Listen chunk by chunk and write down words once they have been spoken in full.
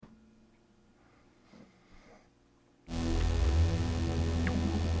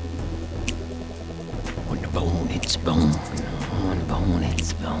it's bone. On the bone,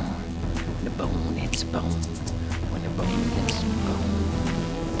 it's bone. The bone, it's bone. When the bone, it's bone.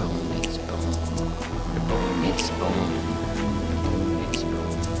 Bone, it's bone. The bone, it's bone.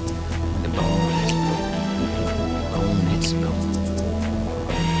 The bone, it's bone. Bone, it's bone.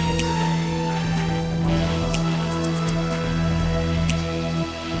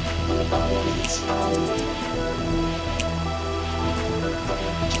 The bone, it's bone.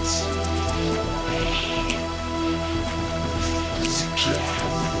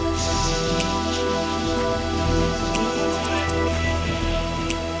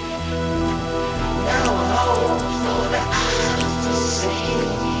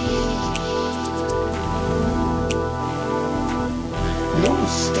 No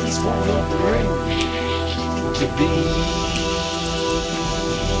states won't bring to be.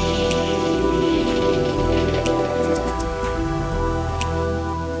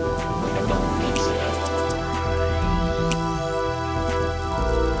 When the bone meets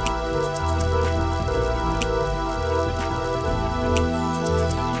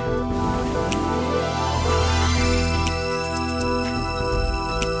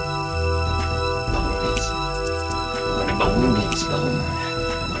the bone gets bone,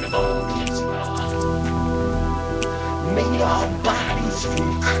 when the bone gets bone, made our bodies from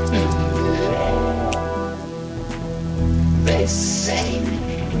clay. They say,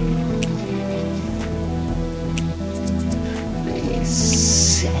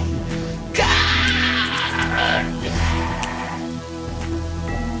 God,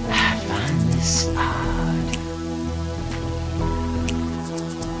 I find this odd.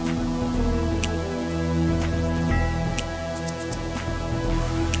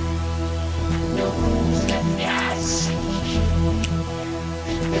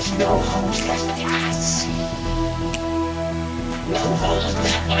 There's no holes left in the eyes. No holes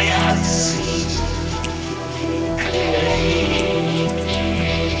left in the eyes.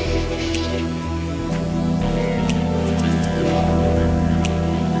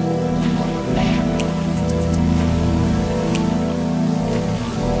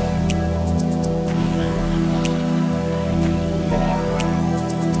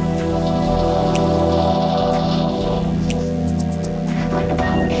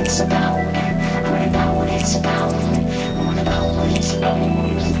 It's a bone, when a bone, it's a bone, when a bone, it's a bone,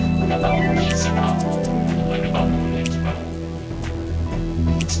 when a bone, it's a bone, when a bone, it's a bone,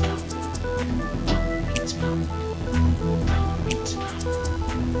 it's bone, it's bone, it's bone,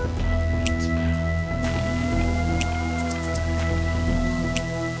 it's bone.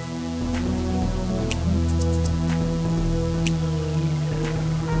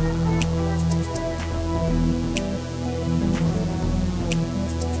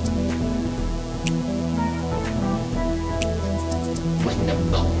 When the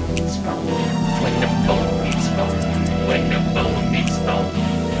bone meets bone, when the bone meets bone, when the bone meets bone,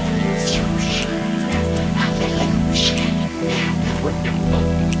 fusion, evolution. When the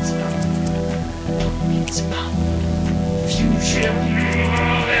bone meets bone, fusion,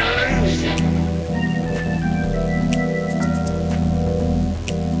 evolution.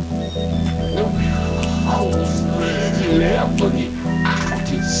 No holes left for the eye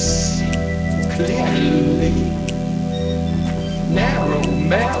to see clearly. Narrow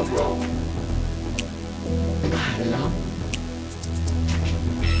marrow, my love.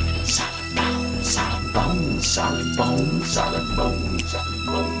 Solid bone, solid bone, solid bone, solid bone, solid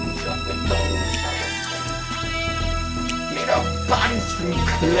bone, solid bone, solid bone. Made our bodies from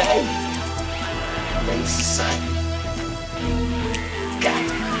clay. They say, God,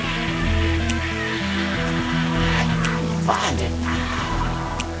 find it out.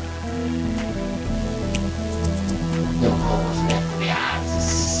 No holes left in the eyes to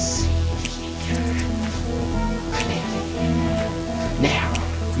see clearly. Narrow,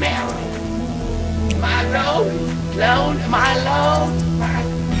 marrow. Am I alone? Alone? Am I alone?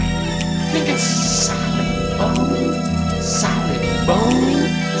 Think it's solid bone. Solid bone.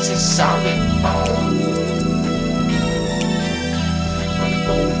 It's a solid bone. When the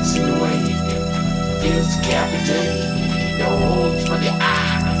bone's in the way, it feels decapitated. No holes for the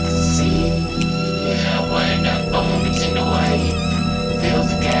eyes to see. When the bone's in the way, feels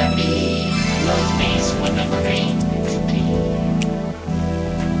the cavity, loves me when the brain is deep.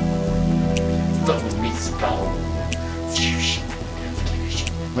 Bone meets a bone, fusion, evolution.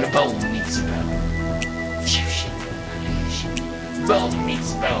 When a bone meets a bone, fusion, evolution. Bone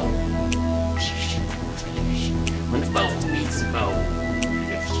meets a bone, fusion, evolution. When a bone meets a bone,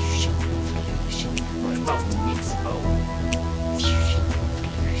 fusion, evolution. When a bone meets a bone, fusion,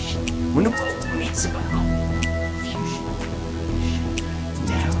 evolution. When a bone meets a bone, fusion,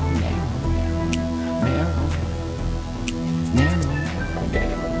 narrow, narrow, narrow, narrow.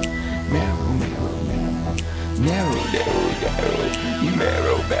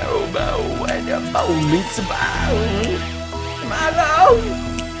 bow, and a bone meets a bone. Marrow!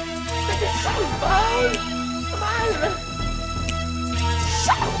 It's so bone! Marrow!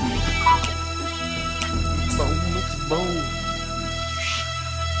 So bone meets bone.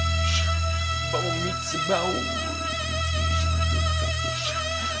 Bone meets a bone.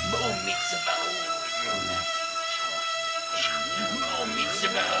 Bone meets a bone. Bone meets a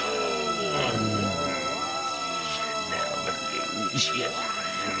bone. Now, but